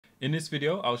In this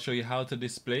video, I'll show you how to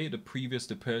display the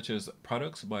previously purchased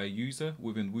products by a user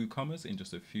within WooCommerce in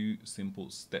just a few simple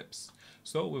steps.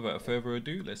 So without further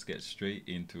ado, let's get straight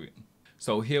into it.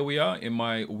 So here we are in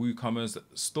my WooCommerce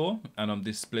store, and I'm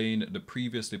displaying the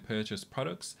previously purchased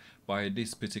products by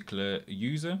this particular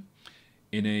user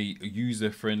in a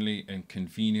user-friendly and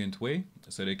convenient way,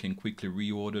 so they can quickly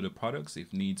reorder the products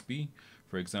if needs be.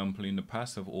 For example, in the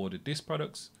past, I've ordered these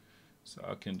products, so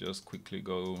I can just quickly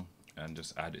go and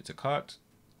just add it to cart,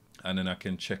 and then I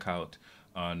can check out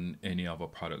on any other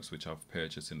products which I've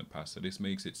purchased in the past. So this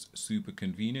makes it super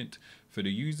convenient for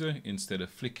the user instead of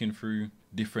flicking through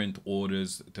different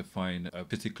orders to find a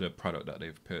particular product that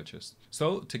they've purchased.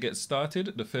 So to get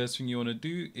started, the first thing you want to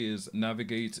do is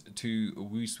navigate to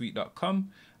woosuite.com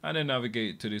and then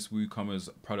navigate to this WooCommerce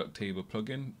product table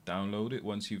plugin. Download it.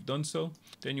 Once you've done so,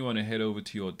 then you want to head over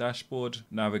to your dashboard,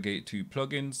 navigate to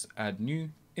plugins, add new,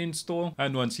 install,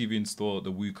 and once you've installed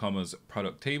the WooCommerce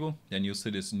product table, then you'll see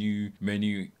this new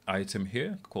menu item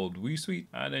here called WooSuite,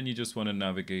 and then you just want to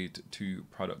navigate to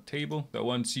product table. So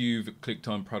once you've clicked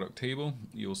on product table,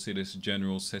 you'll see this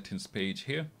general settings page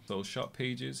here. So shop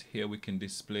pages, here we can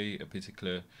display a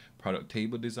particular product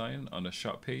table design. On the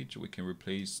shop page, we can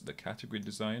replace the category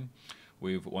design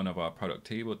with one of our product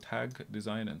table tag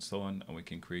design and so on, and we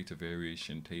can create a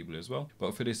variation table as well.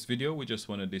 But for this video, we just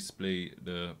want to display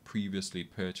the previously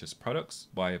purchased products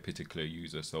by a particular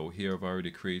user. So here I've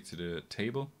already created a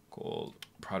table called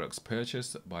products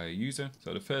purchased by a user.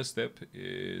 So the first step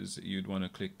is you'd want to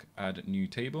click add new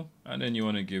table, and then you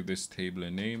want to give this table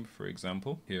a name. For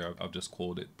example, here I've just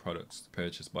called it products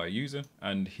purchased by a user,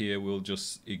 and here we'll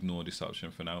just ignore this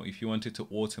option for now. If you wanted to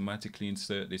automatically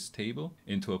insert this table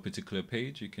into a particular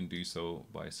page, you can do so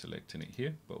by selecting it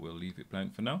here, but we'll leave it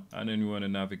blank for now. And then we want to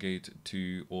navigate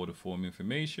to order form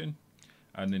information.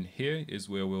 And then here is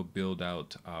where we'll build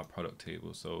out our product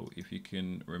table. So if you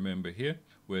can remember here,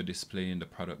 we're displaying the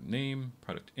product name,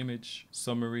 product image,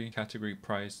 summary, category,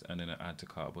 price, and then an add to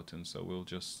cart button. So we'll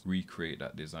just recreate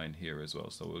that design here as well.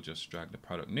 So we'll just drag the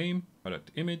product name,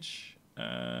 product image,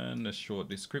 and a short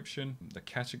description, the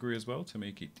category as well, to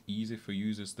make it easy for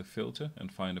users to filter and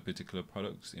find the particular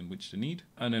products in which they need.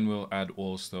 And then we'll add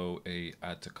also a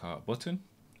add to cart button,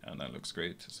 and that looks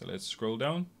great. So let's scroll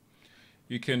down.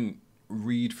 You can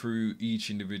read through each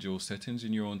individual settings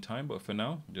in your own time, but for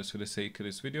now, just for the sake of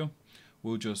this video,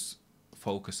 we'll just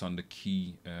focus on the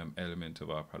key element of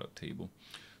our product table.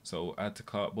 So add to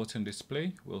cart button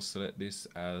display, we'll select this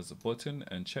as a button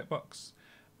and checkbox,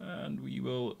 and we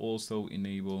will also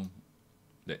enable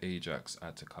the Ajax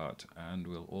add to cart, and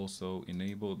we'll also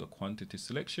enable the quantity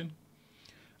selection.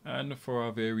 And for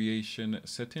our variation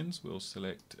settings, we'll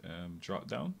select drop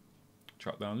down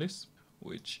list,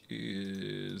 which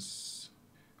is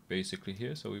basically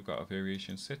here. So we've got our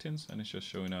variation settings, and it's just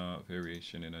showing our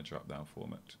variation in a drop down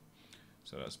format.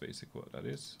 So that's basically what that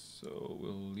is. So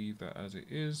we'll leave that as it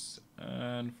is.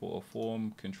 And for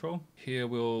form control, here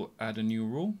we'll add a new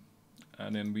rule,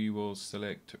 and then we will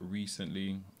select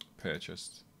recently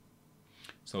purchased.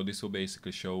 So this will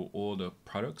basically show all the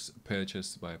products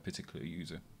purchased by a particular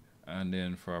user. And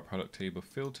then for our product table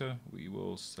filter, we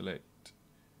will select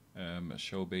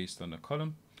show based on the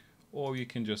column, or you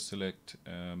can just select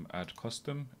add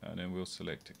custom, and then we'll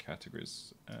select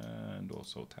categories and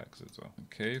also tags as well.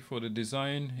 Okay, for the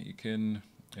design, you can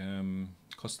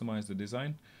customize the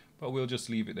design, but we'll just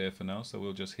leave it there for now. So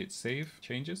we'll just hit save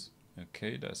changes.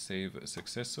 Okay, that's saved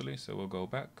successfully. So we'll go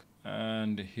back,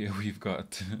 and here we've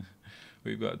got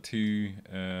two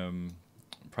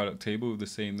product table with the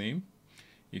same name.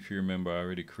 If you remember, I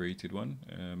already created one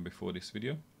before this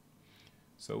video.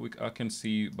 So I can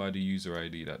see by the user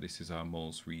ID that this is our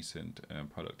most recent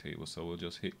product table. So we'll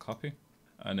just hit copy,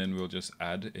 and then we'll just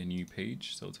add a new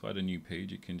page. So to add a new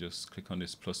page, you can just click on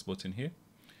this plus button here,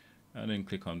 and then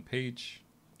click on page,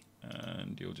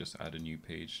 and you'll just add a new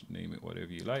page, name it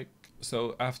whatever you like.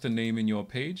 So after naming your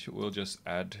page, we'll just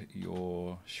add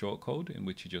your shortcode in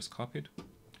which you just copied,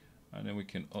 and then we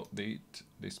can update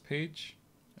this page,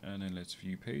 and then let's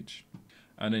view page.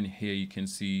 And then here you can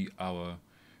see our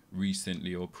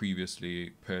recently or previously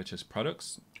purchased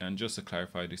products. And just to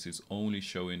clarify, this is only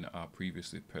showing our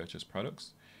previously purchased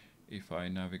products. If I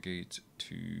navigate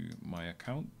to my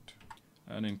account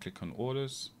and then click on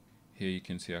orders, here you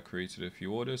can see I created a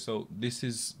few orders. So this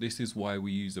is why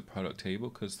we use the product table,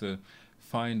 because to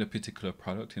find a particular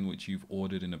product in which you've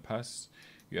ordered in the past,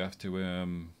 you have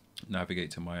to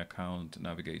navigate to my account,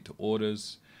 navigate to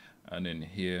orders, and then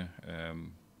here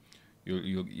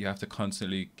you have to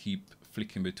constantly keep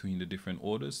flicking between the different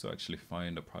orders to actually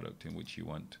find the product in which you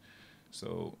want.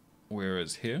 So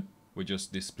whereas here we're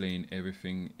just displaying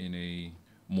everything in a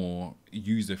more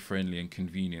user-friendly and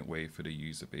convenient way for the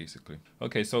user, basically.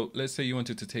 Okay, so let's say you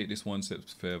wanted to take this one step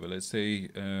further. Let's say,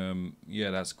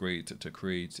 yeah, that's great to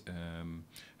create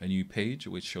a new page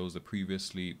which shows the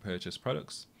previously purchased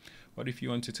products. What if you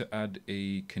wanted to add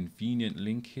a convenient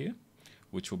link here,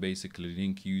 which will basically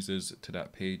link users to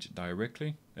that page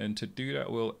directly? And to do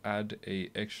that, we'll add a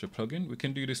extra plugin. We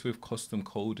can do this with custom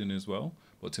coding as well,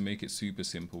 but to make it super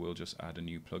simple, we'll just add a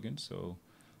new plugin. So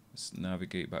let's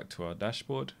navigate back to our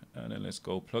dashboard, and then let's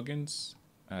go plugins,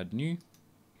 add new.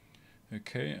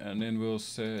 Okay, and then we'll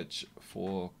search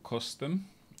for customize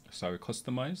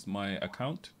my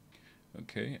account.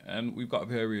 Okay, and we've got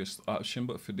various options,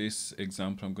 but for this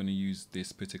example, I'm going to use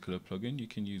this particular plugin. You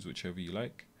can use whichever you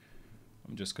like.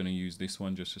 I'm just going to use this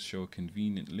one just to show a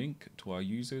convenient link to our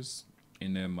users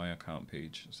in their My Account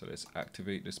page. So let's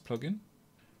activate this plugin.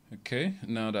 Okay,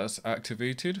 now that's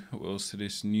activated, we'll see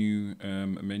this new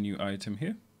menu item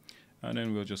here, and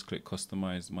then we'll just click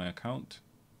Customize My Account,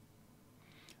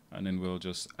 and then we'll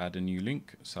just add a new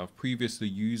link. So I've previously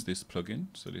used this plugin,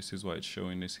 so this is why it's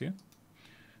showing this here.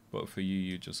 But for you,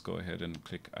 you just go ahead and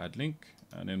click Add Link,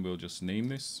 and then we'll just name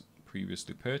this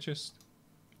Previously Purchased.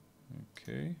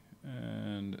 Okay,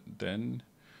 and then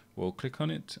we'll click on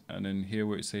it, and then here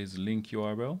where it says Link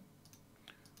URL,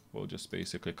 we'll just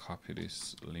basically copy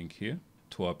this link here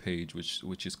to our page,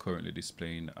 which is currently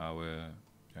displaying our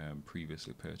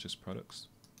previously purchased products.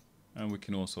 And we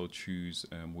can also choose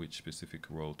which specific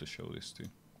role to show this to.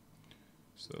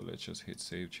 So let's just hit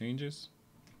Save Changes.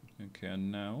 Okay,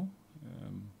 and now,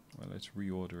 well, let's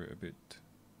reorder it a bit.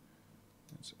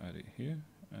 Let's add it here,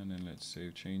 and then let's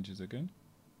save changes again.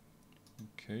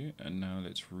 Okay, and now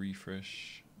let's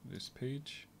refresh this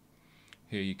page.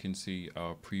 Here you can see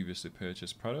our previously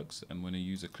purchased products, and when a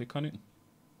user click on it,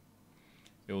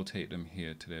 it will take them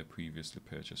here to their previously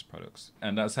purchased products.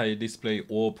 And that's how you display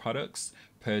all products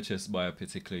purchased by a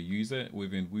particular user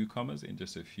within WooCommerce in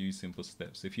just a few simple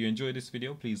steps. If you enjoyed this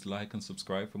video, please like and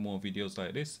subscribe for more videos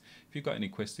like this. If you've got any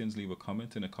questions, leave a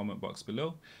comment in the comment box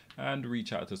below, and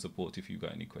reach out to support if you've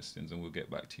got any questions, and we'll get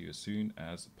back to you as soon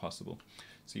as possible.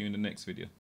 See you in the next video.